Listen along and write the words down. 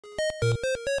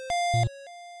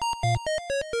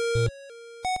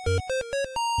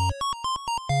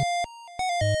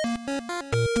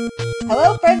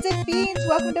Hello, friends and fiends!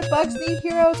 Welcome to Bugs Need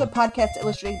Heroes, a podcast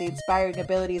illustrating the inspiring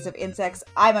abilities of insects.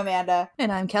 I'm Amanda.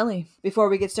 And I'm Kelly. Before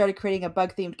we get started creating a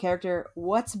bug-themed character,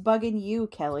 what's bugging you,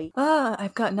 Kelly?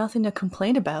 I've got nothing to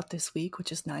complain about this week,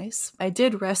 which is nice. I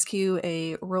did rescue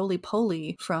a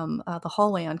roly-poly from the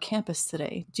hallway on campus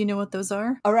today. Do you know what those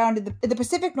are? Around in the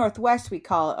Pacific Northwest, we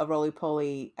call it a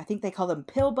roly-poly. I think they call them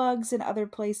pill bugs in other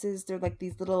places. They're like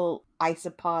these little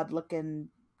isopod-looking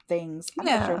things. I'm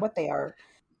not sure what they are.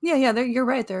 Yeah, you're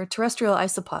right. They're terrestrial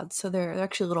isopods, so they're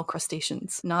actually little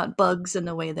crustaceans, not bugs in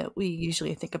the way that we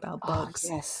usually think about bugs.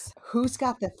 Oh, yes. Who's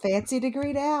got the fancy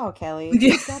degree now, Kelly?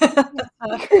 It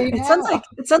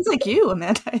sounds like you,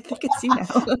 Amanda. I think it's you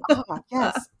now.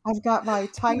 Yes. I've got my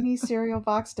tiny cereal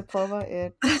box diploma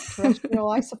in terrestrial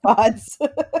isopods.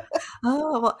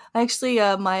 Well, actually,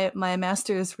 my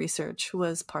master's research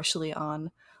was partially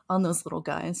on those little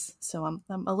guys, so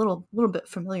I'm a little bit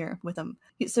familiar with them.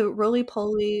 So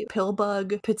roly-poly, pill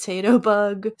bug, potato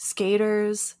bug,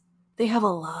 skaters, they have a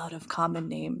lot of common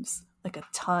names, like a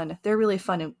ton. They're really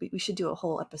fun, and we should do a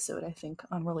whole episode, I think,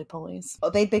 on roly-polies. Oh,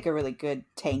 they'd make a really good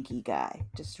tanky guy.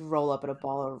 Just roll up in a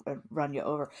ball and run you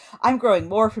over. I'm growing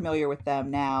more familiar with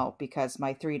them now because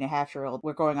my 3.5-year-old,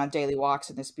 we're going on daily walks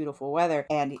in this beautiful weather,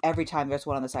 and every time there's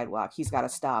one on the sidewalk, he's got to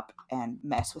stop and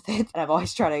mess with it. And I've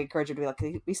always tried to encourage him to be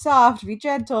like, be soft, be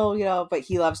gentle, but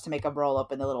he loves to make them roll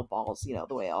up in the little balls,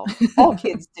 the way all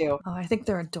kids do. Oh, I think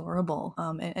they're adorable.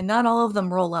 And not all of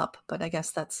them roll up, but I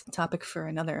guess that's a topic for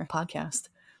another podcast.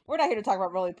 We're not here to talk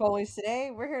about roly-polies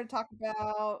today. We're here to talk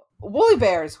about woolly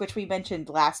bears, which we mentioned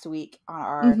last week on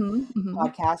our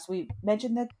podcast. We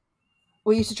mentioned that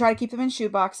we used to try to keep them in shoe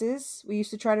boxes. We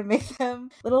used to try to make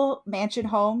them little mansion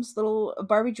homes, little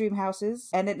Barbie dream houses,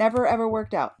 and it never ever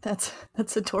worked out. That's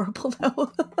adorable,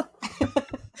 though.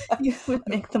 You would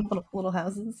make them little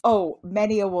houses. Oh,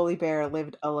 many a woolly bear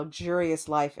lived a luxurious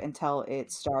life until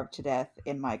it starved to death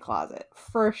in my closet.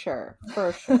 For sure.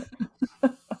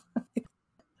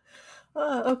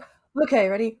 Okay,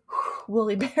 ready?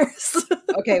 Woolly bears.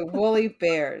 Okay, woolly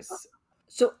bears.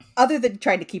 So other than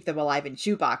trying to keep them alive in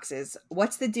shoe boxes,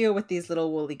 what's the deal with these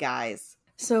little woolly guys?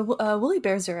 So woolly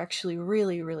bears are actually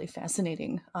really, really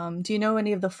fascinating. Do you know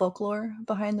any of the folklore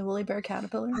behind the woolly bear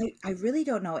caterpillar? I really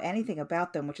don't know anything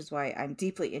about them, which is why I'm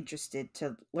deeply interested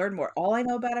to learn more. All I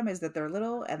know about them is that they're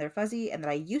little and they're fuzzy and that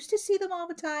I used to see them all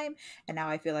the time. And now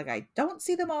I feel like I don't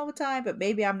see them all the time, but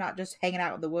maybe I'm not just hanging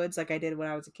out in the woods like I did when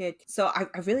I was a kid. So I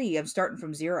really am starting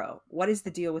from zero. What is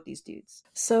the deal with these dudes?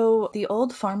 So the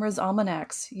old farmers'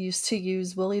 almanacs used to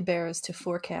use woolly bears to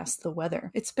forecast the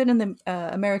weather. It's been in the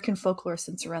American folklore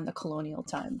since around the colonial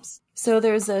times. So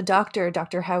there's a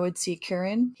Dr. Howard C.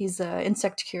 Curran. He's an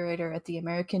insect curator at the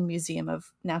American Museum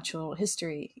of Natural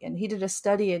History, and he did a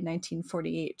study in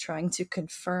 1948 trying to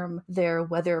confirm their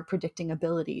weather predicting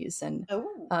abilities. And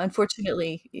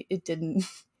unfortunately, it didn't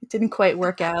quite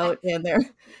work out, and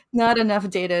there's not enough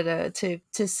data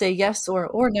to say yes or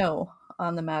no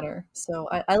on the matter. So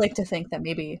I like to think that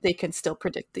maybe they can still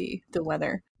predict the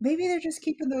weather. Maybe they're just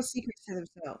keeping those secrets to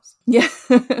themselves. Yeah.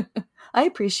 I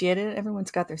appreciate it.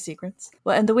 Everyone's got their secrets.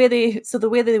 Well, and the way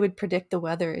they would predict the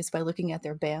weather is by looking at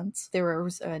their bands. There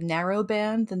was a narrow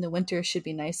band, then the winter should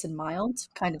be nice and mild,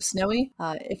 kind of snowy.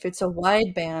 If it's a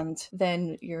wide band,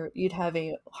 then you'd have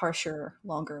a harsher,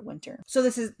 longer winter. So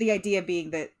this is the idea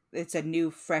being that it's a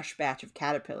new fresh batch of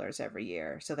caterpillars every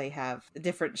year. So they have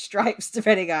different stripes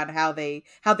depending on how the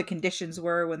conditions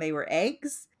were when they were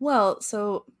eggs. Well,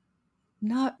 so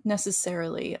not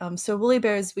necessarily. So woolly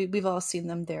bears, we've all seen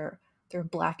them. They're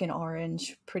black and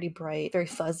orange, pretty bright, very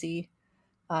fuzzy.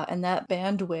 And that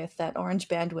bandwidth, that orange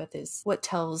bandwidth, is what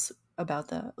tells about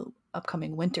the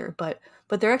upcoming winter. But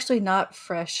they're actually not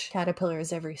fresh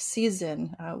caterpillars every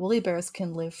season. Woolly bears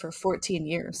can live for 14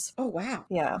 years. Oh, wow.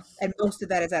 Yeah. And most of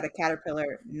that is at a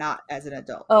caterpillar, not as an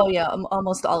adult. Oh, yeah.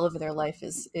 Almost all of their life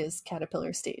is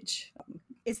caterpillar stage.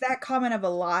 Is that common of a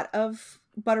lot of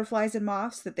butterflies and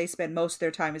moths, that they spend most of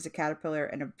their time as a caterpillar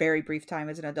and a very brief time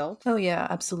as an adult? Oh yeah,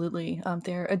 absolutely.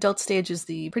 Their adult stage is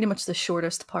pretty much the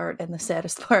shortest part and the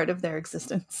saddest part of their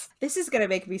existence. This is going to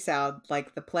make me sound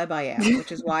like the pleb I am,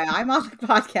 which is why I'm on the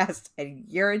podcast and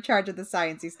you're in charge of the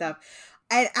sciencey stuff.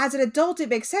 And as an adult, it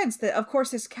makes sense that, of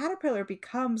course, this caterpillar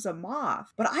becomes a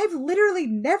moth. But I've literally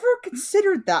never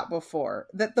considered that before,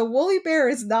 that the woolly bear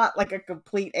is not like a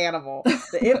complete animal,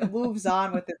 that it moves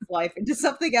on with its life into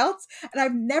something else. And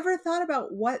I've never thought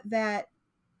about what that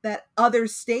other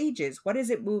stage is. What does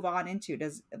it move on into?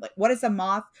 What does a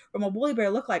moth from a woolly bear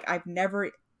look like? I've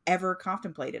never ever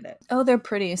contemplated it. Oh, they're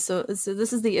pretty. So this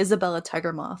is the Isabella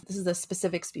tiger moth. This is the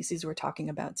specific species we're talking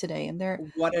about today, and they're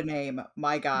What a name.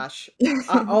 My gosh. the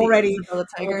Already Isabella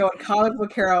we're tiger. going comic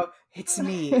book hero. It's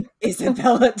me,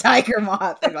 Isabella Tiger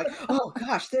Moth. And like, oh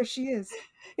gosh, there she is.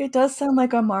 It does sound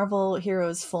like a Marvel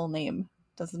hero's full name,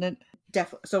 doesn't it?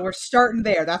 Definitely. So we're starting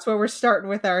there. That's where we're starting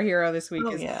with our hero this week.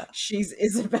 Oh, yeah. She's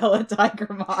Isabella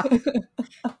Tiger Moth.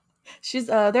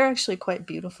 They're actually quite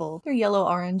beautiful. They're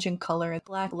yellow-orange in color,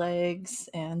 black legs,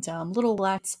 and little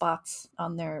black spots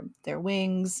on their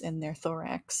wings and their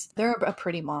thorax. They're a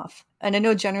pretty moth. And I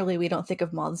know generally we don't think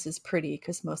of moths as pretty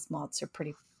because most moths are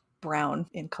pretty brown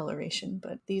in coloration,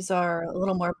 but these are a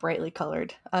little more brightly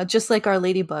colored. Just like our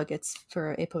ladybug, it's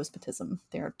for apospatism.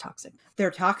 They're toxic.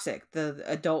 They're toxic. The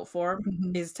adult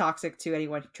form is toxic to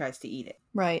anyone who tries to eat it.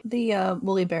 Right. The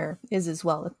woolly bear is as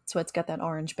well. So it's got that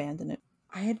orange band in it.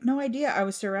 I had no idea I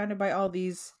was surrounded by all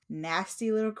these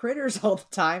nasty little critters all the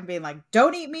time, being like,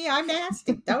 don't eat me, I'm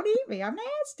nasty. Don't eat me, I'm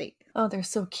nasty. Oh, they're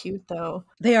so cute, though.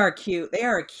 They are cute. They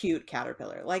are a cute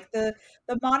caterpillar. Like the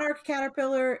monarch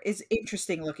caterpillar is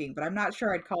interesting looking, but I'm not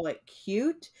sure I'd call it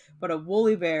cute. But a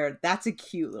woolly bear, that's a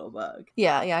cute little bug.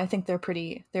 Yeah, I think they're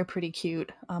pretty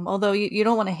cute. Although you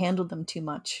don't want to handle them too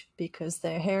much because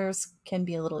their hairs can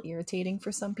be a little irritating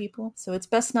for some people. So it's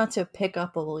best not to pick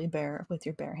up a woolly bear with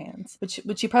your bare hands,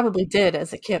 which you probably did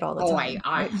as a kid all the time.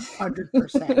 I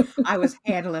 100%. I was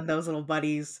handling those little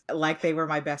buddies like they were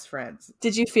my best friends.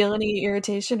 Did you feel any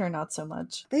irritation or not so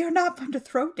much? They are not fun to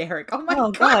throw, Derek. Oh my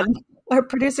God. Our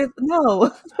producer,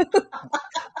 no.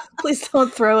 Please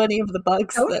don't throw any of the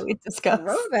bugs that we discussed.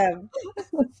 Throw them.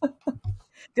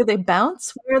 Do they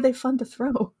bounce? Where are they fun to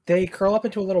throw? They curl up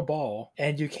into a little ball,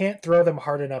 and you can't throw them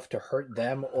hard enough to hurt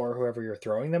them or whoever you're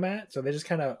throwing them at, so they just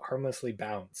kind of harmlessly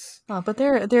bounce. Oh, but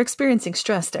they're experiencing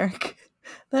stress, Derek.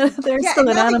 They're still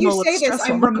an animal with stress.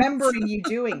 I'm remembering you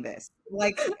doing this.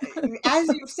 Like, as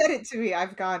you've said it to me,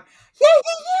 I've gone, yeah,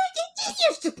 you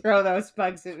used to throw those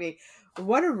bugs at me.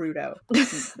 What a rudo.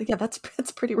 Yeah, that's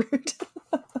pretty rude.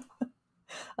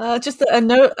 Just a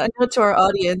note to our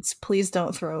audience, please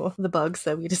don't throw the bugs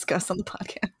that we discuss on the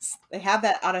podcast. They have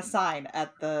that on a sign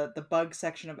at the bug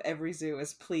section of every zoo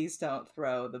is please don't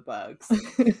throw the bugs.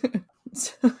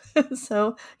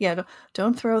 So yeah,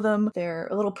 don't throw them. They're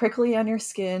a little prickly on your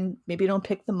skin. Maybe don't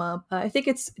pick them up. I think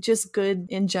it's just good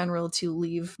in general to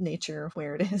leave nature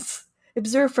where it is.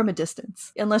 Observe from a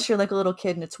distance. Unless you're like a little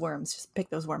kid and it's worms, just pick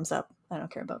those worms up. I don't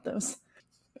care about those.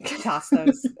 Toss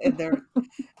those in there.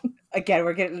 Again,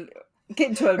 we're getting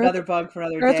to another bug for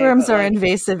another day. Earthworms are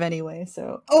invasive anyway,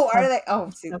 so. Oh, are they? Oh,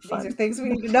 see, these are things we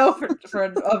need to know for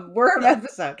a worm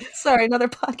episode. Sorry, another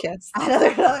podcast.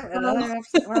 Another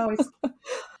episode. We're always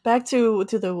back to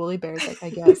the woolly bears.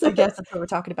 I guess that's what we're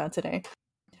talking about today.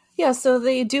 Yeah, so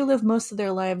they do live most of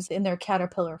their lives in their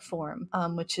caterpillar form,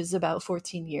 which is about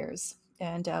 14 years.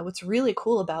 And what's really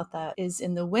cool about that is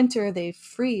in the winter, they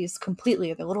freeze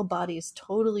completely. Their little bodies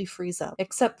totally freeze up,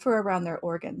 except for around their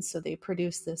organs. So they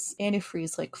produce this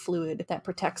antifreeze-like fluid that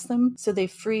protects them. So they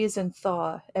freeze and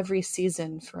thaw every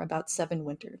season for about 7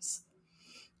 winters.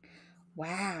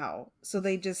 Wow. So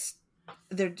they're just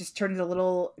turning into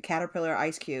little caterpillar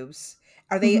ice cubes.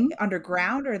 Are they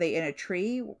underground? Or are they in a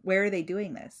tree? Where are they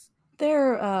doing this?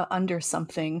 They're under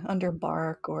something, under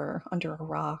bark or under a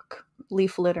rock,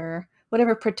 leaf litter,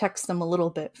 whatever protects them a little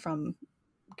bit from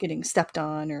getting stepped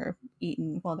on or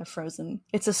eaten while they're frozen.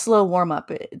 It's a slow warm up.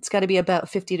 It's got to be about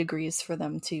 50 degrees for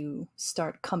them to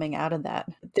start coming out of that.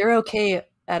 They're okay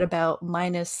at about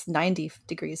minus 90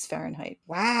 degrees Fahrenheit.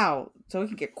 Wow. So it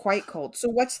can get quite cold. So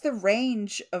what's the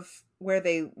range of where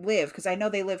they live? Because I know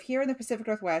they live here in the Pacific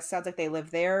Northwest. Sounds like they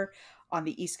live there on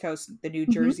the East Coast, the New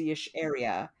Jersey-ish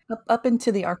area. Up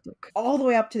into the Arctic. All the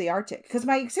way up to the Arctic. Because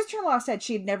my sister-in-law said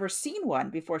she'd never seen one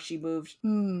before she moved.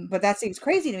 But that seems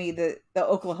crazy to me that the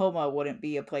Oklahoma wouldn't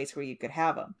be a place where you could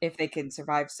have them if they can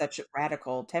survive such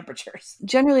radical temperatures.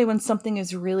 Generally, when something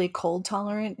is really cold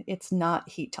tolerant, it's not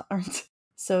heat tolerant.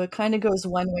 So it kind of goes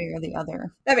one way or the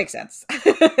other. That makes sense.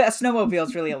 A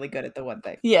snowmobile's really only good at the one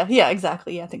thing. Yeah,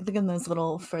 exactly. Yeah, think of those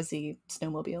little fuzzy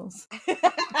snowmobiles.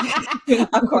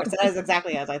 Of course, that is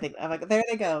exactly as I think. I'm like, there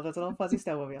they go, those little fuzzy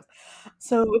snowmobiles.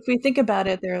 So if we think about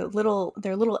it, they're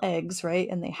little eggs, right?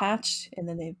 And they hatch, and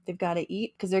then they've got to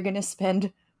eat because they're going to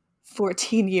spend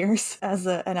 14 years as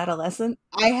an adolescent.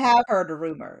 I have heard a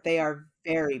rumor. They are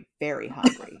very, very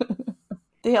hungry.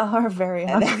 They are very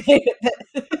hungry.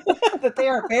 That they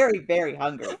are very, very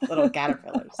hungry little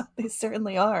caterpillars. They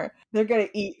certainly are. They're going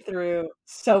to eat through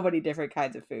so many different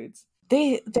kinds of foods.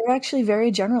 They're actually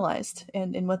very generalized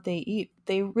in what they eat.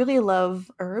 They really love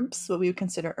herbs, what we would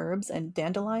consider herbs, and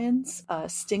dandelions,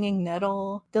 stinging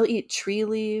nettle. They'll eat tree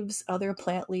leaves, other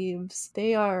plant leaves.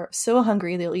 They are so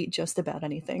hungry they'll eat just about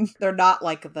anything. They're not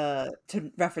like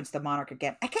to reference the monarch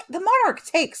again. The monarch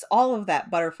takes all of that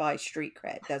butterfly street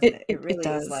cred, doesn't it? It really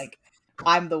does. is like,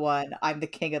 I'm the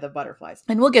king of the butterflies.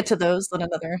 And we'll get to those in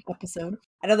another episode.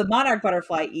 I know the monarch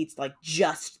butterfly eats like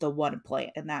just the one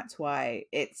plant, and that's why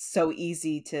it's so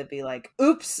easy to be like,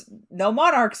 oops, no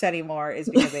monarchs anymore, is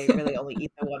because they really only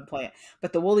eat the one plant.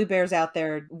 But the woolly bears out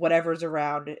there, whatever's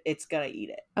around, it's gonna eat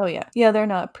it. Oh yeah. Yeah, they're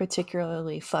not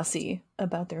particularly fussy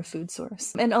about their food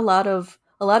source. And a lot of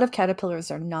caterpillars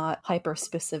are not hyper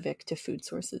specific to food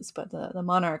sources, but the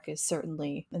monarch is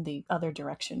certainly in the other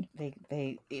direction.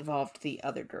 They evolved the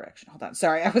other direction. Hold on.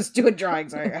 Sorry, I was doing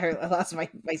drawings. I lost my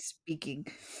speaking.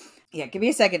 Yeah, give me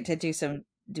a second to do some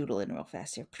doodling real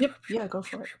fast here. Yep. Yeah, go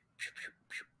for it.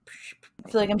 I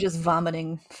feel like I'm just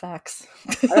vomiting facts.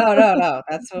 No.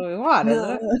 That's what we want,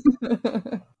 isn't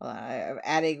it? I'm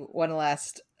adding one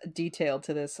last detail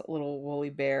to this little woolly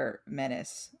bear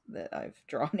menace that I've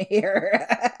drawn here.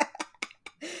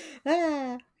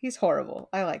 He's horrible.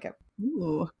 I like him.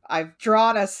 Ooh. I've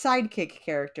drawn a sidekick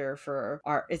character for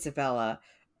our Isabella,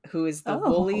 who is the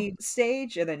woolly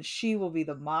stage, and then she will be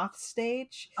the moth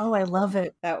stage. Oh, I love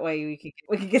it. That way we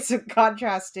can get some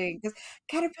contrasting, because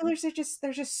caterpillars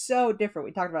they're just so different.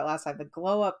 We talked about last time, the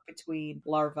glow up between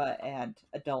larva and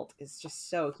adult is just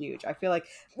so huge. I feel like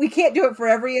we can't do it for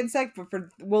every insect, but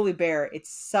for woolly bear,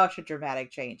 it's such a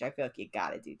dramatic change. I feel like you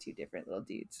gotta do two different little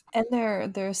dudes. And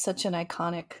they're such an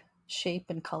iconic shape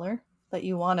and color that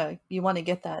you wanna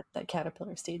get that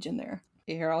caterpillar stage in there.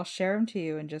 Here, I'll share them to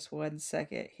you in just 1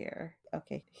 second here.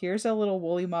 Okay, here's a little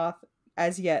woolly moth,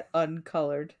 as yet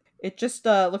uncolored. It just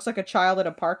looks like a child in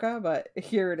a parka, but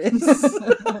here it is.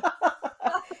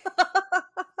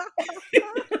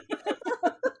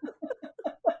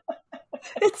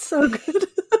 It's so good.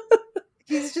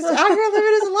 He's just out here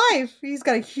living his life. He's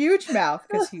got a huge mouth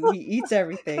because he eats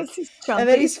everything. And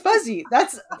then he's fuzzy.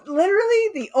 That's literally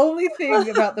the only thing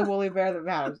about the woolly bear that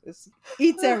matters. Is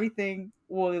eats everything,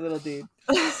 woolly little dude.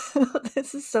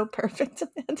 This is so perfect,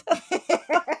 Amanda. Look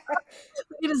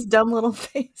at his dumb little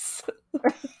face.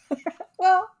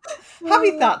 Well, how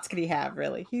many thoughts could he have,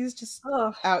 really? He's just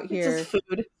out here. It's just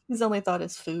food. His only thought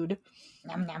is food.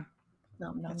 Nom nom.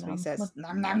 Nom nom. That's nom. what he says.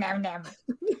 Nom nom nom nom.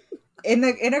 In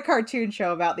a cartoon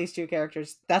show about these two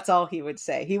characters, that's all he would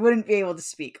say. He wouldn't be able to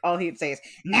speak. All he'd say is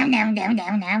nom nom nom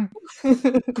nom nom.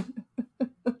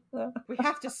 We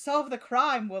have to solve the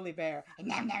crime, woolly bear.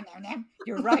 Nom nom nom nom.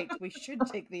 You're right. We should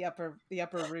take the upper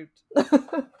route.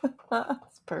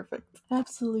 That's perfect.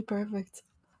 Absolutely perfect.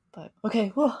 But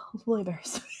okay, woolly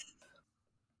bears.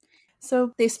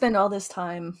 So they spend all this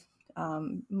time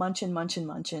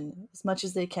munchin as much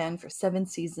as they can for 7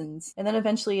 seasons, and then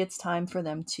eventually it's time for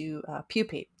them to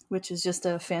pupate, which is just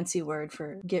a fancy word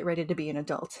for get ready to be an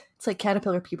adult. It's like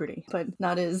caterpillar puberty, but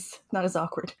not as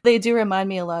awkward. They do remind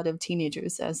me a lot of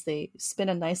teenagers, as they spin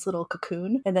a nice little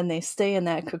cocoon and then they stay in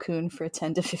that cocoon for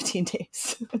 10 to 15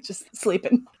 days just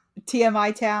sleeping.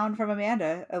 TMI town from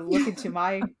Amanda, a look into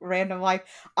my random life.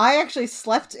 I actually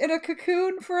slept in a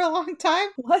cocoon for a long time.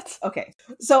 What? Okay.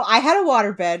 So I had a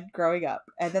waterbed growing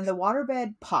up, and then the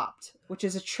waterbed popped, which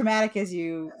is as traumatic as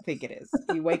you think it is.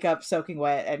 You wake up soaking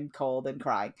wet and cold and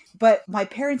crying. But my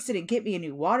parents didn't get me a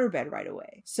new waterbed right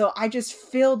away. So I just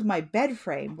filled my bed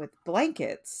frame with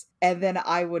blankets, and then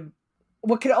I would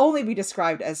what could only be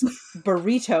described as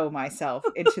burrito myself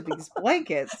into these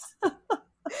blankets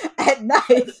at night.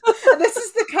 And this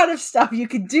is the kind of stuff you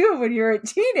can do when you're a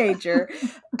teenager.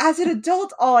 As an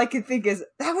adult, all I could think is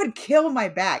that would kill my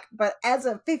back. But as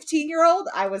a 15-year-old,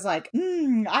 I was like,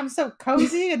 I'm so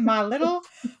cozy in my little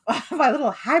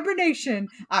hibernation.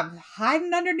 I'm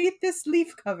hiding underneath this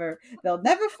leaf cover. They'll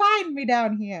never find me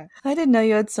down here. I didn't know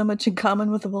you had so much in common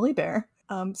with a woolly bear.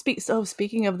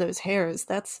 Speaking of those hairs,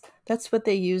 that's what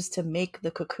they use to make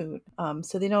the cocoon.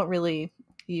 So they don't really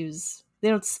they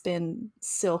don't spin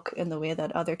silk in the way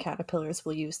that other caterpillars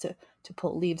will use to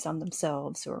pull leaves on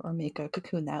themselves or make a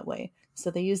cocoon that way.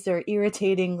 So they use their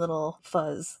irritating little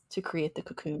fuzz to create the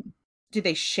cocoon. Do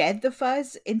they shed the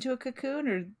fuzz into a cocoon,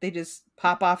 or they just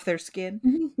pop off their skin?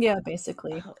 Mm-hmm. Yeah,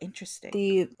 basically. Oh, interesting.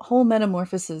 The whole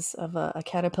metamorphosis of a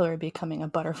caterpillar becoming a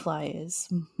butterfly is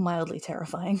mildly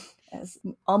terrifying, as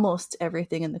almost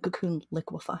everything in the cocoon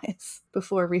liquefies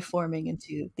before reforming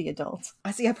into the adult.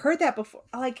 I see. I've heard that before.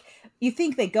 Like, you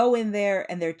think they go in there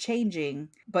and they're changing,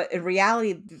 but in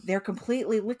reality, they're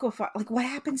completely liquefied. Like, what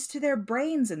happens to their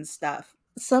brains and stuff?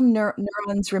 some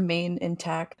neurons remain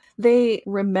intact. They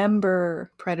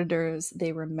remember predators.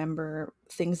 They remember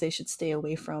things they should stay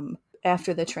away from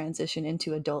after the transition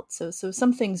into adult. So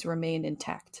some things remain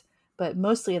intact, but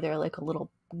mostly they're like a little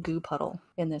goo puddle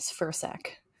in this fur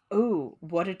sac. Ooh,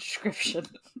 what a description.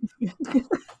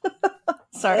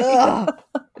 Sorry.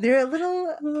 They're a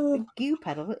little goo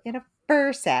puddle in a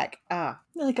fur sack.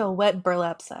 Like a wet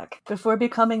burlap sack before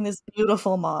becoming this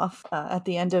beautiful moth at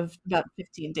the end of about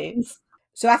 15 days.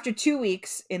 So after 2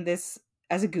 weeks in this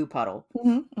as a goo puddle,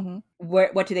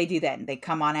 what do they do then? They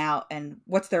come on out, and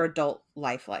what's their adult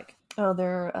life like? Oh,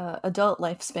 their adult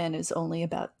lifespan is only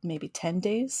about maybe 10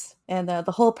 days. And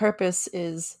the whole purpose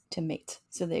is to mate.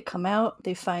 So they come out,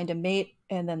 they find a mate,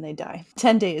 and then they die.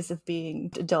 10 days of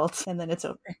being adults, and then it's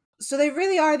over. So they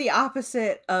really are the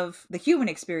opposite of the human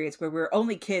experience, where we're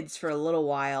only kids for a little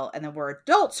while, and then we're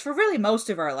adults for really most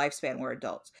of our lifespan. We're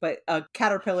adults. But a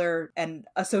caterpillar and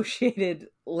associated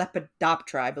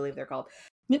Lepidoptera, I believe they're called.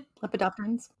 Yep,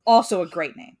 Lepidopterans. Also a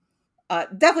great name.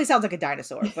 Definitely sounds like a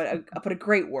dinosaur, but a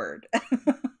great word.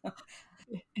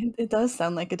 It does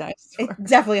sound like a dinosaur.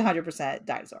 It's definitely 100%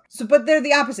 dinosaur. So, but they're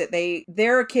the opposite.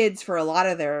 They're kids for a lot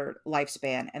of their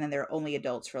lifespan, and then they're only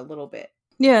adults for a little bit.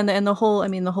 Yeah, and the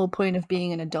whole point of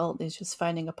being an adult is just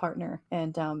finding a partner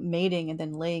and mating and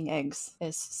then laying eggs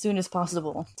as soon as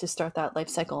possible to start that life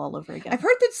cycle all over again. I've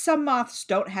heard that some moths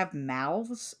don't have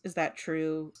mouths. Is that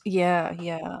true? Yeah.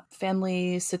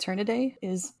 Family Saturnidae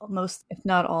is most, if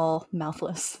not all,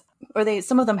 mouthless. Or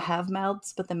some of them have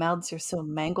mouths, but the mouths are so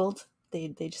mangled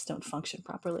they just don't function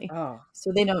properly. Oh,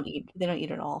 so they don't eat. They don't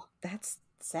eat at all. That's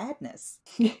sadness.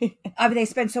 I mean, they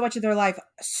spend so much of their life.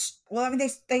 Well, I mean,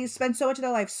 they spend so much of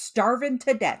their life starving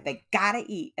to death. They gotta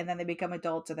eat, and then they become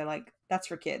adults, and they're like, "That's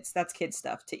for kids. That's kid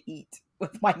stuff to eat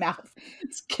with my mouth.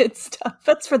 It's kid stuff.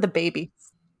 That's for the babies."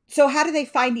 So, how do they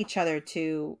find each other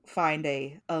to find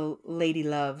a lady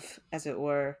love, as it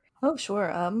were? Oh, sure.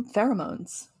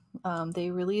 Pheromones.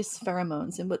 They release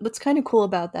pheromones, and what's kind of cool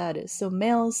about that is, so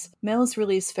males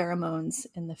release pheromones,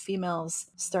 and the females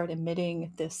start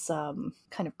emitting this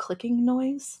kind of clicking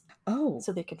noise. Oh,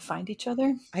 so they can find each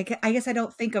other. I guess I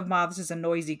don't think of moths as a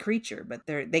noisy creature, but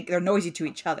they're noisy to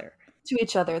each other. To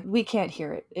each other, we can't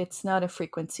hear it. It's not a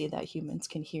frequency that humans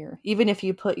can hear. Even if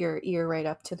you put your ear right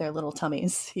up to their little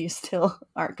tummies, you still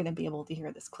aren't going to be able to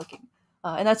hear this clicking.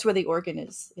 And that's where the organ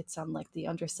is. It's on like the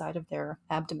underside of their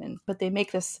abdomen. But they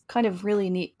make this kind of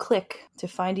really neat click to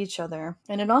find each other.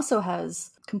 And it also has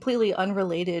completely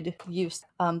unrelated use.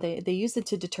 They use it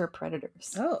to deter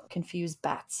predators. Oh. Confuse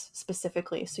bats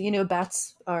specifically. So,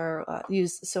 bats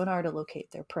use sonar to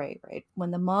locate their prey, right? When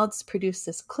the moths produce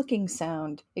this clicking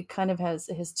sound, it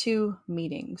has two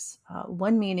meanings.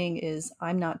 One meaning is,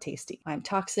 I'm not tasty. I'm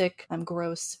toxic. I'm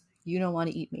gross. You don't want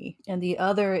to eat me. And the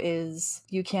other is,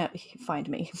 you can't find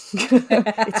me.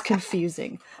 It's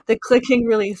confusing. The clicking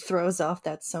really throws off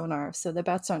that sonar, so the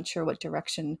bats aren't sure what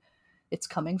direction it's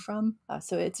coming from.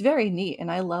 So it's very neat. And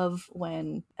I love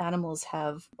when animals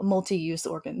have multi-use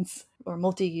organs or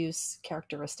multi-use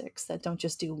characteristics that don't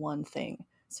just do one thing.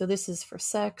 So this is for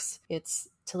sex. It's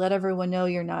to let everyone know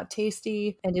you're not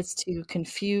tasty, and it's to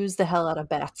confuse the hell out of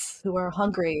bats who are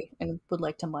hungry and would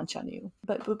like to munch on you.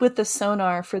 But with the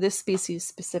sonar, for this species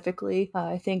specifically,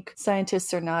 I think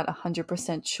scientists are not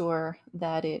 100% sure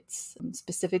that it's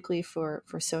specifically for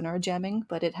sonar jamming,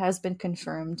 but it has been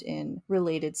confirmed in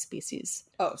related species.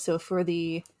 Oh. So for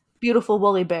the beautiful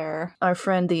woolly bear, our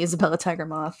friend, the Isabella tiger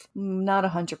moth, not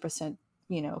 100%,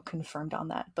 confirmed on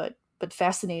that, but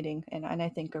fascinating, and I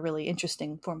think a really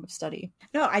interesting form of study.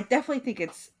 No, I definitely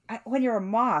think when you're a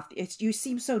moth, you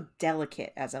seem so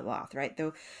delicate as a moth, right?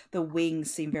 The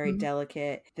wings seem very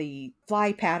delicate. The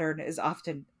fly pattern is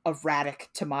often erratic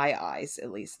to my eyes,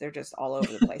 at least. They're just all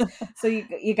over the place. So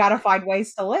you got to find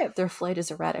ways to live. Their flight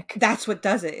is erratic. That's what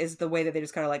does it, is the way that they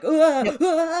just kind of like,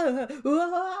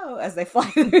 as they fly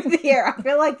through the air. I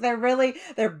feel like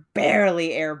they're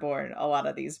barely airborne, a lot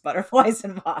of these butterflies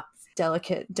and moths.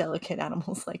 Delicate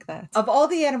animals like that. Of all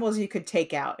the animals you could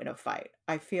take out in a fight,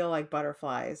 I feel like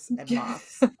butterflies and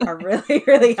moths are really,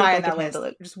 really high on that list.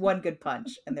 Just one good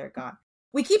punch and they're gone.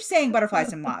 We keep saying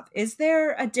butterflies and moth. Is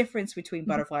there a difference between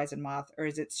butterflies and moth, or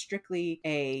is it strictly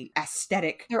a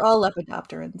aesthetic? They're all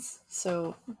lepidopterans,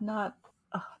 so not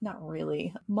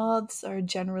really. Moths are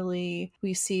generally,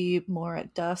 we see more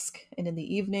at dusk and in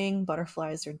the evening.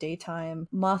 Butterflies are daytime.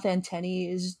 Moth antennae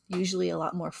is usually a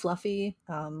lot more fluffy.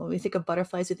 When we think of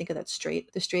butterflies, we think of the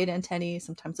straight antennae,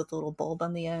 sometimes with a little bulb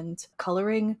on the end.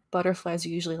 Coloring, butterflies are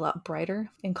usually a lot brighter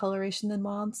in coloration than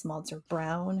moths. Moths are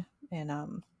brown and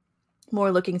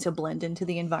more looking to blend into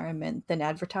the environment than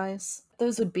advertise.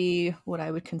 Those would be what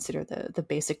I would consider the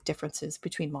basic differences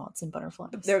between moths and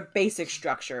butterflies. Their basic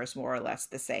structure is more or less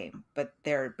the same, but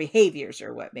their behaviors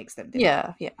are what makes them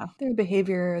different. Yeah. Their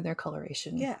behavior, their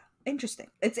coloration. Yeah, interesting.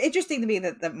 It's interesting to me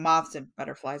that the moths and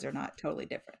butterflies are not totally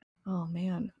different. Oh,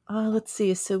 man. Let's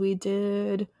see. So we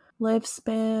did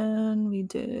lifespan, we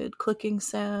did clicking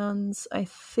sounds. I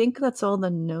think that's all the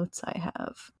notes I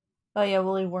have. Oh, yeah,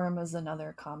 woolly worm is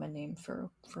another common name for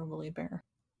woolly bear.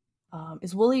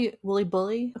 Is woolly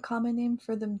bully a common name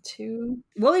for them too?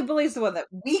 Woolly bully is the one that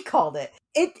we called it.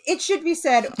 It should be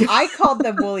said, I called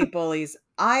them woolly bullies.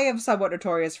 I am somewhat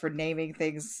notorious for naming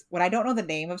things when I don't know the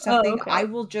name of something. Okay. I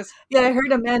will just I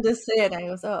heard Amanda say it. And I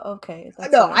was okay.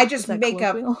 I just make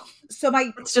up. So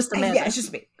it's just Amanda. Yeah, it's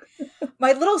just me.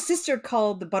 My little sister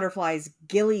called the butterflies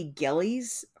gilly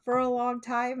gillies for a long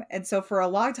time, and so for a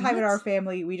long time in our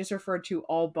family, we just referred to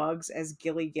all bugs as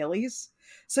gilly gillies.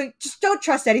 So just don't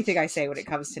trust anything I say when it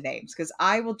comes to names, because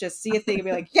I will just see a thing and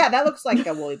be like, yeah, that looks like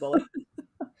a woolly bully.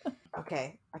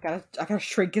 Okay, I gotta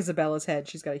shrink Isabella's head.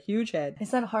 She's got a huge head.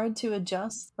 Is that hard to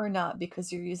adjust or not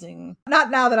because you're using...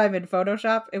 Not now that I'm in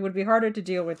Photoshop. It would be harder to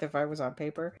deal with if I was on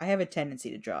paper. I have a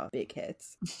tendency to draw big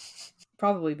heads.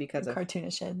 Probably because of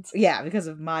cartoonish heads. Yeah, because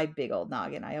of my big old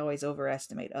noggin. I always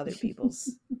overestimate other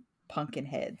people's pumpkin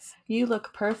heads. You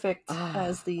look perfect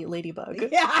as the ladybug.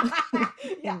 Yeah,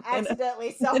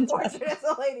 accidentally self-portrait as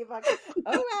a ladybug.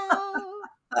 Oh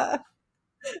well.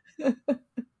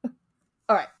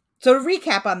 All right. So to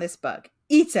recap on this bug,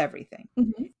 eats everything.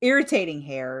 Mm-hmm. Irritating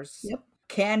hairs. Yep.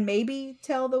 Can maybe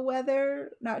tell the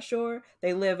weather. Not sure.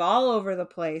 They live all over the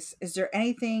place. Is there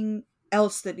anything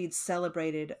else that needs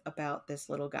celebrated about this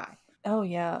little guy? Oh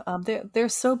yeah, they're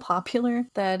so popular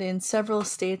that in several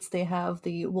states they have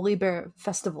the woolly bear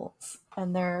festivals,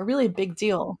 and they're a really big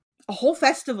deal. A whole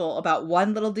festival about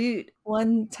one little dude.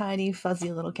 One tiny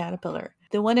fuzzy little caterpillar.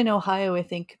 The one in Ohio, I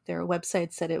think their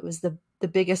website said it was the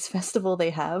biggest festival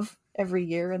they have every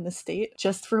year in the state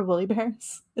just for woolly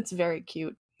bears. It's very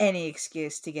cute. Any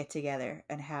excuse to get together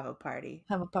and have a party.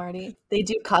 They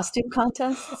do costume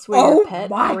contests where your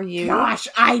pet or you... Oh my gosh,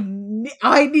 I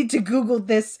need to Google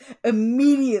this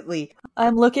immediately.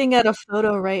 I'm looking at a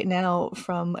photo right now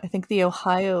from, I think, the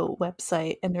Ohio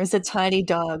website, and there's a tiny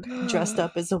dog dressed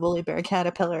up as a woolly bear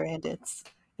caterpillar, and it's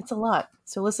a lot.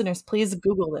 So listeners, please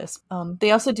Google this. They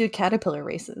also do caterpillar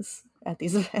races at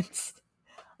these events.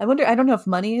 I don't know if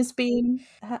money is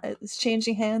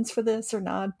changing hands for this or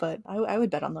not, but I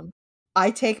would bet on them. I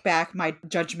take back my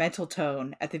judgmental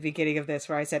tone at the beginning of this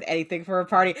where I said anything for a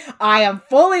party. I am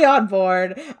fully on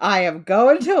board. I am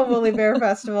going to a woolly bear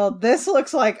festival. This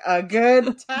looks like a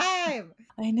good time.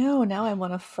 I know. Now I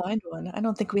want to find one. I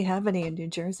don't think we have any in New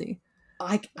Jersey.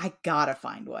 I gotta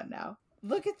find one now.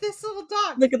 Look at this little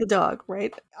dog. Look at the dog,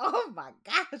 right? Oh my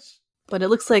gosh. But it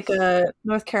looks like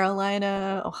North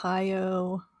Carolina,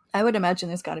 Ohio. I would imagine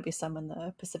there's got to be some in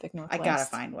the Pacific Northwest. I gotta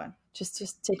find one.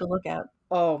 Just take a look out.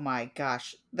 Oh my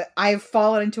gosh. I've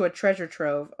fallen into a treasure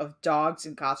trove of dogs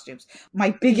and costumes. My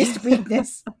biggest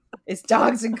weakness is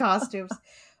dogs and costumes.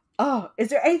 Oh, is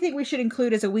there anything we should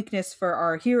include as a weakness for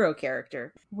our hero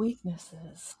character?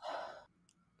 Weaknesses.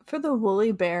 For the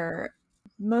woolly bear,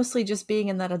 mostly just being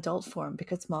in that adult form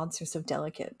because moths are so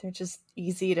delicate. They're just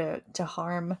easy to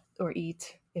harm or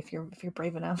eat if you're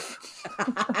brave enough.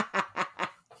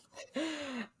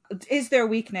 Is their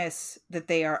weakness that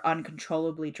they are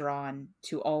uncontrollably drawn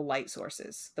to all light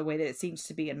sources, the way that it seems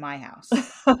to be in my house?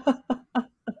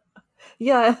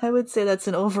 Yeah, I would say that's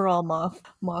an overall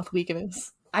moth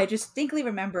weakness. I distinctly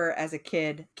remember as a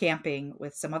kid camping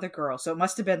with some other girls. So it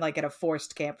must have been like at a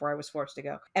forced camp where I was forced to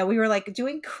go. And we were like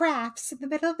doing crafts in the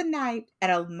middle of the night,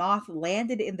 and a moth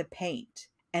landed in the paint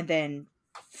and then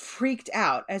freaked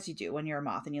out, as you do when you're a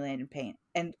moth and you land in paint.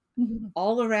 And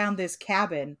all around this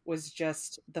cabin was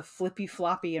just the flippy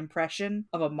floppy impression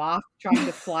of a moth trying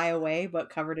to fly away but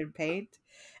covered in paint.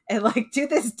 And like to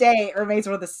this day it remains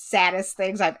one of the saddest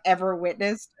things I've ever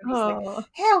witnessed. Like,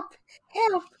 help,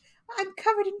 I'm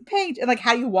covered in paint. And like,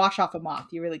 how do you wash off a moth?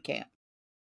 You really can't.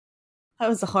 That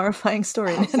was a horrifying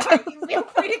story. I'm sorry, feel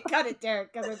free to cut it,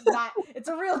 Derek, because it's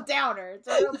a real downer.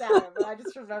 But I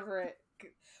just remember it.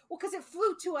 Well, because it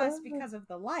flew to us because of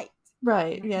the light.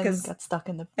 Right, yeah, and got stuck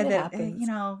in the... And then, happens.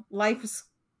 Life is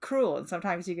cruel, and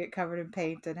sometimes you get covered in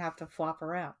paint and have to flop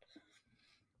around.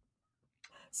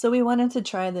 So we wanted to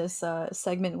try this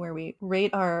segment where we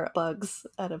rate our bugs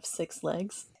out of 6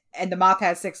 legs. And the moth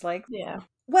has 6 legs? Yeah.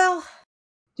 Well...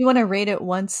 Do you want to rate it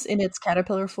once in its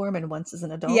caterpillar form and once as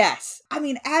an adult? Yes. I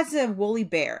mean, as a woolly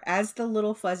bear, as the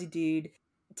little fuzzy dude,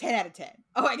 10 out of 10.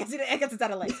 Oh, I guess it's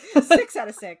out of legs. 6 out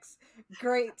of 6.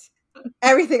 Great.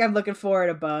 Everything I'm looking for in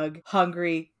a bug.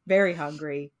 Hungry, very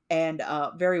hungry, and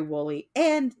very woolly.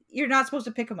 And you're not supposed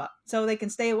to pick them up. So they can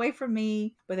stay away from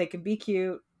me, but they can be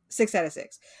cute. 6 out of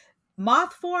 6.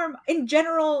 Moth form, in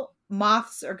general,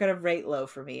 moths are going to rate low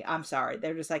for me. I'm sorry.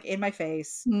 They're just like in my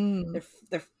face. Mm.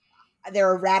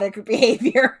 Their erratic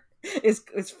behavior is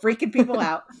freaking people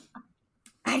out.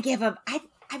 I give them, I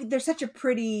mean, they're such a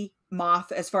pretty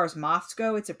moth as far as moths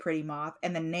go. It's a pretty moth.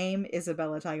 And the name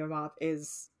Isabella Tiger Moth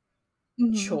is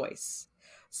choice.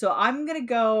 So I'm going to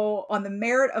go on the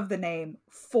merit of the name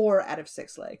 4 out of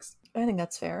 6 legs. I think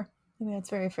that's fair. I think that's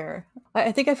very fair.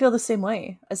 I think I feel the same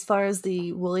way. As far as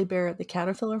the woolly bear, the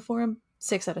caterpillar form,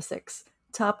 6 out of 6.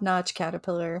 Top-notch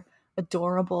caterpillar,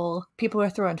 adorable. People are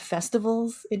throwing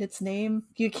festivals in its name.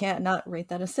 You can't not rate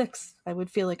that a 6. I would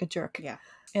feel like a jerk. Yeah.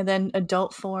 And then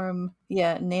adult form,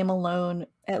 yeah, name alone,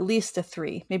 at least a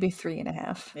 3, maybe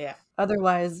 3.5. Yeah.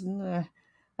 Otherwise,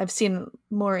 I've seen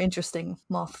more interesting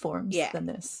moth forms than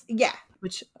this. Yeah.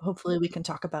 Which hopefully we can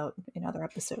talk about in other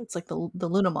episodes, like the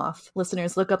Luna moth.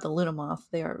 Listeners, look up the Luna moth.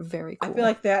 They are very cool. I feel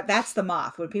like that's the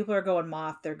moth. When people are going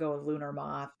moth, they're going lunar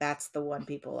moth. That's the one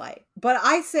people like. But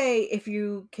I say if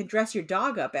you can dress your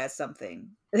dog up as something,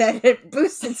 that it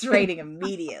boosts its rating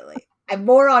immediately. I'm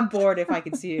more on board if I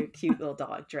can see a cute little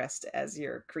dog dressed as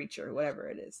your creature, whatever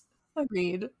it is.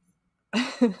 Agreed.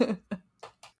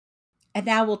 And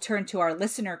now we'll turn to our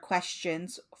listener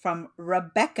questions from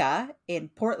Rebecca in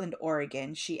Portland,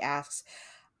 Oregon. She asks,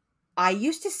 I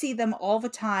used to see them all the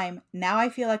time. Now I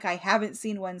feel like I haven't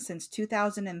seen one since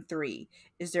 2003.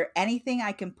 Is there anything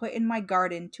I can put in my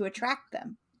garden to attract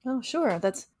them? Oh, sure.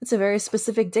 That's a very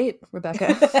specific date,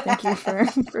 Rebecca. Thank you for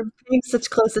paying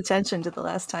such close attention to the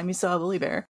last time you saw a woolly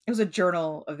bear. It was a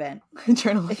journal event.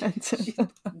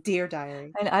 Dear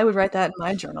diary. And I would write that in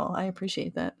my journal. I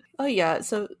appreciate that. Oh, yeah.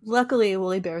 So luckily,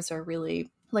 woolly bears are really,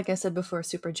 like I said before,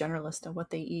 super generalist on what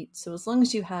they eat. So as long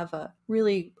as you have a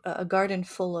garden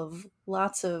full of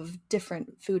lots of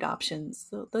different food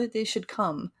options, they should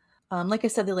come. Like I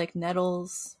said, they like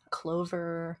nettles,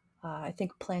 clover. I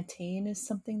think plantain is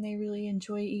something they really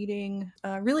enjoy eating.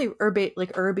 Really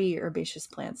herbaceous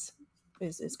plants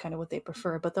is kind of what they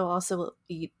prefer, but they'll also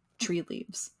eat tree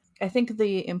leaves. I think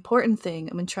the important thing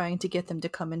when trying to get them to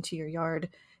come into your yard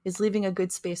is leaving a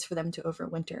good space for them to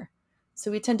overwinter. So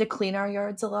we tend to clean our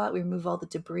yards a lot. We remove all the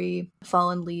debris,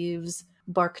 fallen leaves,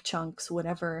 bark chunks,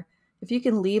 whatever. If you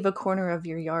can leave a corner of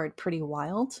your yard pretty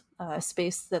wild, a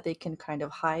space that they can kind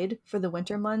of hide for the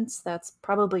winter months, that's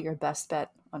probably your best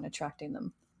bet on attracting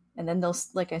them. And then they'll,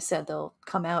 like I said, they'll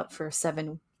come out for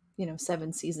 7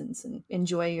 seasons and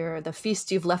enjoy the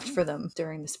feast you've left for them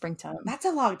during the springtime. That's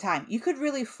a long time. You could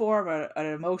really form an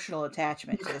emotional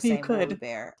attachment to the same woolly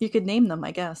bear. You could name them,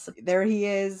 I guess. There he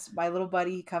is, my little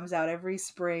buddy. He comes out every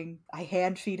spring. I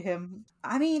hand feed him.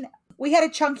 I mean, we had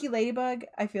a chunky ladybug.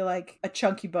 I feel like a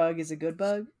chunky bug is a good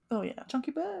bug. Oh yeah,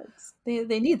 chunky bugs.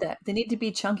 They need that. They need to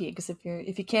be chunky because if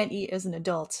you can't eat as an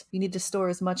adult, you need to store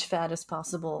as much fat as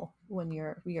possible when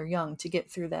you're young to get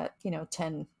through that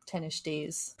 10-ish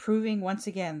days. Proving once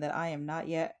again that I am not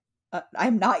yet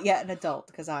an adult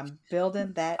because I'm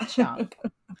building that chunk.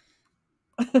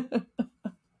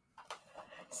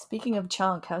 Speaking of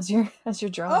chunk, how's your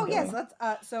drawing? Oh going? Yes,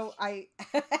 let's.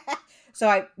 So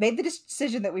I made the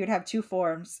decision that we would have 2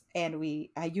 forms, and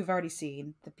you've already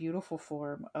seen the beautiful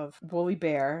form of woolly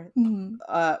bear,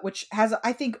 which has,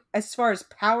 I think, as far as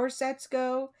power sets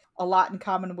go, a lot in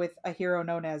common with a hero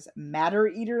known as Matter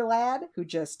Eater Lad, who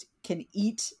just can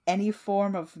eat any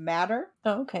form of matter.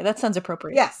 Oh, okay. That sounds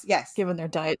appropriate. Yes. Given their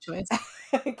diet choice.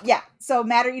 Yeah. So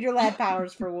Matter Eater Lad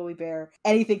powers for woolly bear.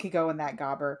 Anything could go in that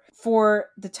gobber. For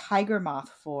the tiger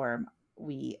moth form,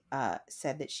 we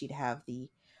said that she'd have the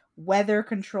weather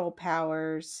control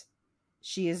powers.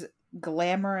 She is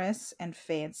glamorous and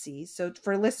fancy. So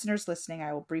for listeners listening,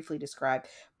 I will briefly describe,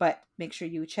 but make sure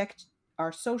you check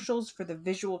our socials for the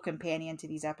visual companion to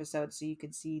these episodes so you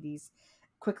can see these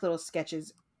quick little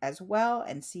sketches as well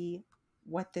and see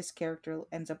what this character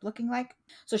ends up looking like.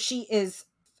 So she is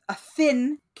a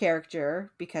thin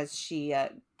character because she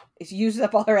uses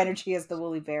up all her energy as the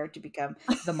woolly bear to become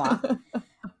the moth.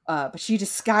 But she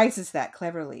disguises that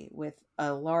cleverly with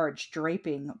a large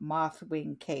draping moth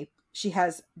wing cape. She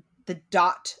has the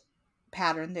dot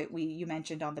pattern that you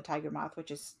mentioned on the tiger moth,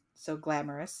 which is so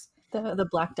glamorous. The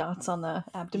black dots on the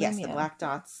abdomen. Yes, the black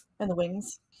dots. And the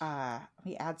wings. I'll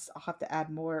have to add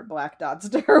more black dots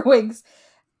to her wings.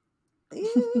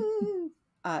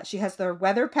 She has the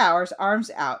weather powers, arms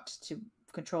out to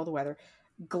control the weather.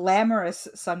 Glamorous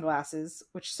sunglasses,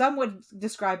 which some would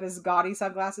describe as gaudy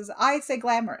sunglasses. I say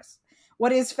glamorous.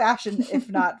 What is fashion if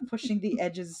not pushing the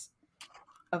edges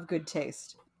of good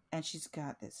taste? And she's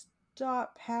got this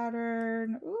dot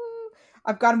pattern. Ooh.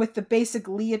 I've gone with the basic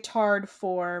leotard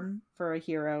form for a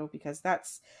hero because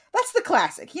that's the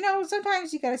classic. You know,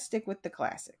 sometimes you got to stick with the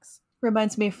classics.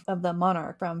 Reminds me of the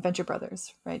Monarch from Venture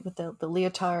Brothers, right? With the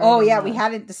leotard. Oh yeah, we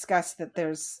hadn't discussed that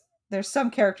there's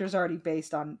some characters already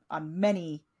based on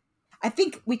many. I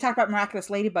think we talked about Miraculous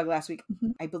Ladybug last week.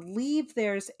 Mhm. I believe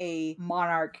there's a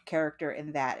Monarch character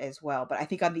in that as well, but I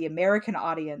think on the American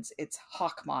audience, it's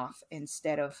Hawkmoth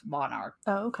instead of Monarch.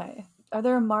 Oh, okay. Are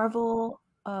there Marvel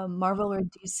or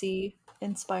DC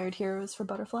inspired heroes for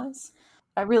butterflies?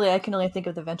 I can only think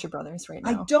of the Venture Brothers right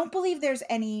now. I don't believe there's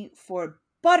any for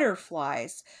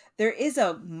butterflies. There is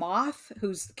a moth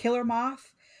who's Killer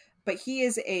Moth, but he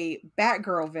is a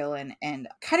Batgirl villain and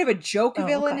kind of a joke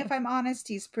villain, if I'm honest.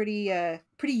 He's pretty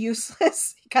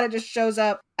useless. He kind of just shows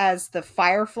up as the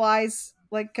Firefly's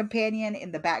like companion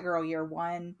in the Batgirl Year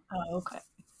One. Oh, okay.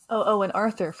 Oh, and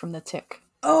Arthur from the Tick.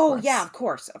 Oh, yeah, of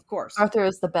course. Arthur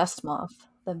is the best moth,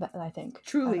 I think.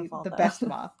 Truly the best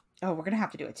moth. Oh, we're gonna have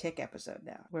to do a Tick episode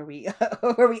now, where we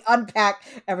unpack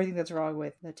everything that's wrong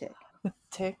with the Tick. With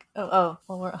Tick? Oh,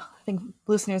 well, I think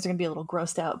listeners are gonna be a little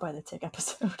grossed out by the Tick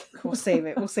episode. We'll save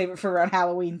it. We'll save it for around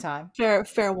Halloween time.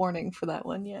 Fair warning for that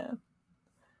one, yeah.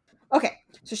 Okay,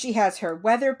 so she has her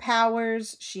weather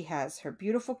powers. She has her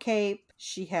beautiful cape.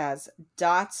 She has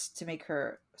dots to make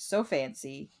her so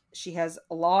fancy. She has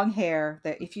long hair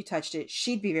that if you touched it,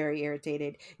 she'd be very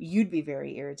irritated. You'd be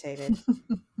very irritated.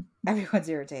 Everyone's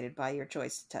irritated by your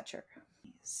choice to touch her.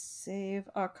 Save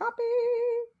our copy.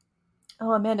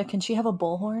 Oh, Amanda, can she have a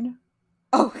bullhorn?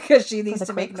 Oh, because she needs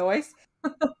to make noise?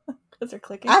 Because they're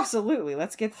clicking? Absolutely.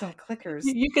 Let's get some clickers.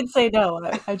 You can say no.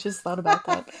 I just thought about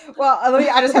that. Well,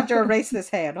 I just have to erase this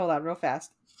hand. Hold on real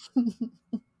fast.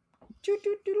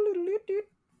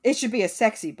 It should be a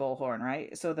sexy bullhorn,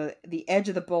 right? So the edge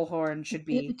of the bullhorn should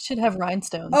be... It should have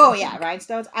rhinestones. Oh, yeah,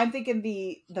 rhinestones. I'm thinking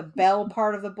the bell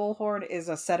part of the bullhorn is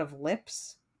a set of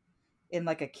lips in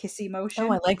like a kissy motion.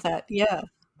 Oh, I like that. Yeah.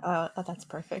 That's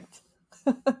perfect.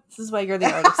 This is why you're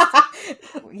the artist.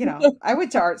 You know, I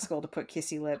went to art school to put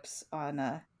kissy lips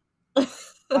on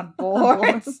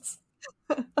bullhorns.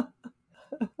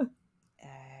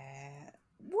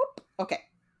 Whoop. Okay.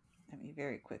 Let me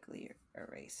very quickly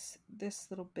erase this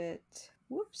little bit.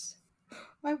 Whoops.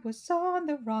 I was on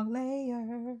the wrong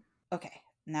layer. Okay.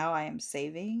 Now I am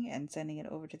saving and sending it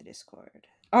over to the Discord.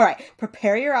 All right.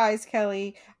 Prepare your eyes,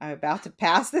 Kelly. I'm about to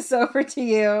pass this over to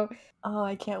you. Oh,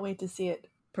 I can't wait to see it.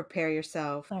 Prepare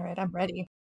yourself. All right. I'm ready.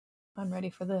 I'm ready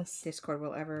for this. Discord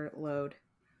will ever load.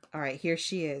 All right. Here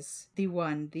she is. The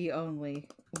one, the only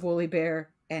Woolly Bear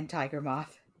and Tiger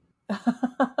Moth.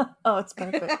 Oh, it's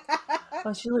perfect.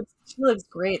 Oh, she looks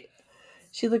great.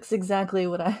 She looks exactly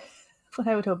what I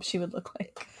would hope she would look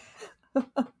like.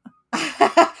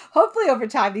 Hopefully over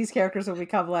time these characters will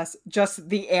become less just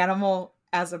the animal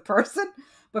as a person.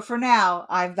 But for now,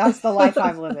 that's the life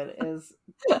I'm living, is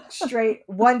straight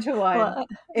 1-to-1. Well,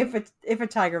 if a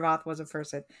tiger moth was a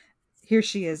person, here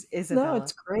she is, Isabella. No,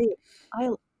 it's great.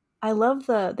 I love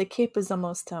the cape is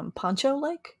almost poncho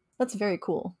like. That's very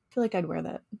cool. I feel like I'd wear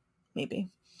that, maybe.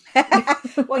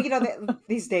 Well, you know,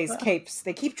 these days capes,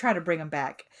 they keep trying to bring them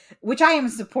back, which I am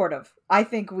supportive. I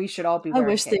think we should all be wearing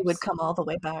capes. They would come all the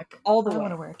way back. All the way. I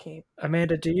want to wear a cape.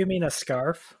 Amanda, do you mean a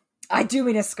scarf? I do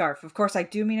mean a scarf. Of course, I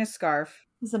do mean a scarf.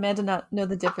 Does Amanda not know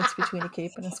the difference between a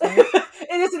cape and a scarf?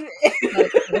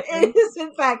 It is,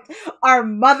 in fact, our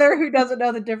mother who doesn't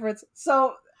know the difference.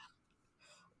 So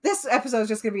this episode is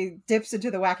just going to be dips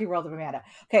into the wacky world of Amanda.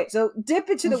 Okay, so dip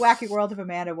into the wacky world of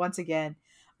Amanda once again.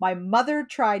 My mother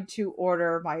tried to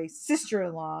order my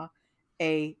sister-in-law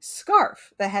a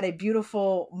scarf that had a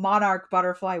beautiful monarch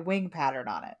butterfly wing pattern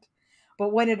on it.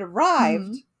 But when it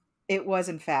arrived, it was,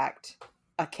 in fact,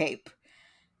 a cape.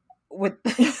 With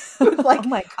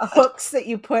like hooks that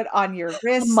you put on your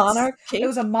wrists. A monarch cape? It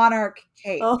was a monarch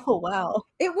cape. Oh, wow.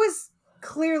 It was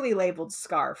clearly labeled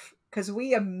scarf because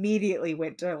we immediately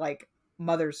went to like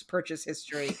mother's purchase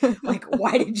history. Like,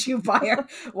 why did you buy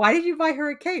her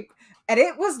a cape? And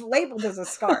it was labeled as a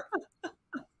scarf.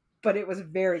 But it was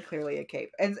very clearly a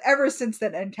cape. And ever since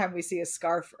then, anytime we see a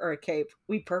scarf or a cape,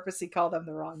 we purposely call them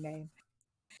the wrong name.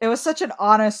 It was such an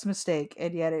honest mistake,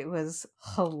 and yet it was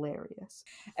hilarious.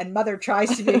 And mother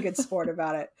tries to be a good sport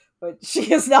about it, but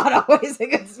she is not always a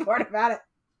good sport about it.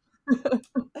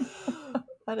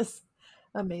 That is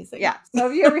amazing. Yeah.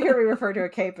 So if you ever hear me refer to a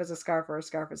cape as a scarf or a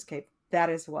scarf as a cape, that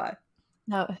is what.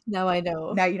 Now I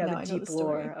know. Now you know the deep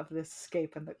lore of this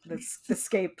scape and the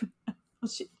scape.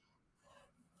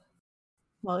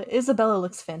 Well, Isabella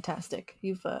looks fantastic.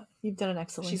 You've done an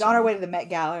excellent job. She's on her way to the Met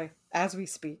Gallery as we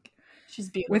speak. She's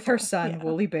beautiful. With her son, Yeah.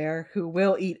 Woolly Bear, who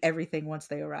will eat everything once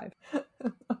they arrive.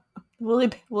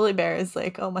 Woolly Bear is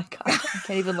like, oh my god, I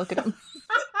can't even look at him.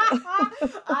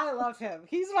 I love him.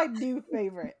 He's my new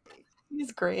favorite.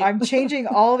 He's great. I'm changing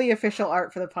all the official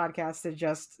art for the podcast to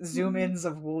just zoom ins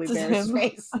of Woolly Just Bear's him.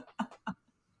 face.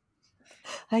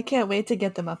 I can't wait to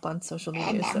get them up on social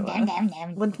media. So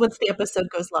once the episode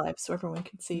goes live, so everyone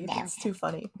can see. It's too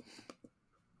funny.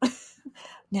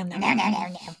 Nom, nom, nom,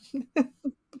 nom, nom.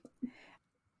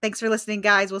 Thanks for listening,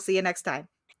 guys. We'll see you next time.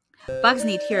 Bugs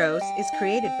Need Heroes is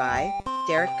created by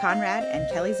Derek Conrad and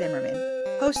Kelly Zimmerman.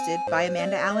 Hosted by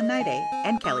Amanda Allen Niday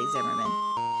and Kelly Zimmerman.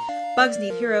 Bugs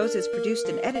Need Heroes is produced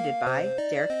and edited by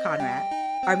Derek Conrad.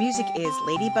 Our music is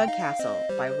Ladybug Castle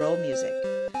by Roll Music.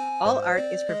 All art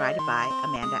is provided by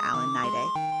Amanda Allen Niday.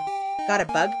 Got a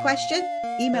bug question?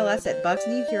 Email us at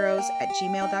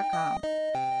bugsneedheroes@gmail.com.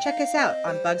 Check us out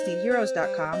on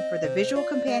bugsneedheroes.com for the visual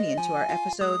companion to our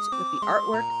episodes with the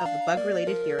artwork of the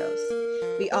bug-related heroes.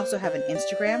 We also have an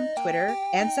Instagram, Twitter,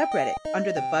 and subreddit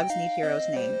under the Bugs Need Heroes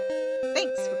name.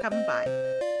 Thanks for coming by.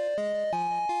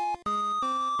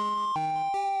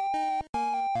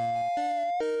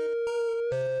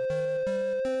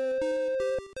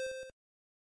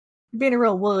 You're being a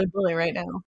real woolly bully right now.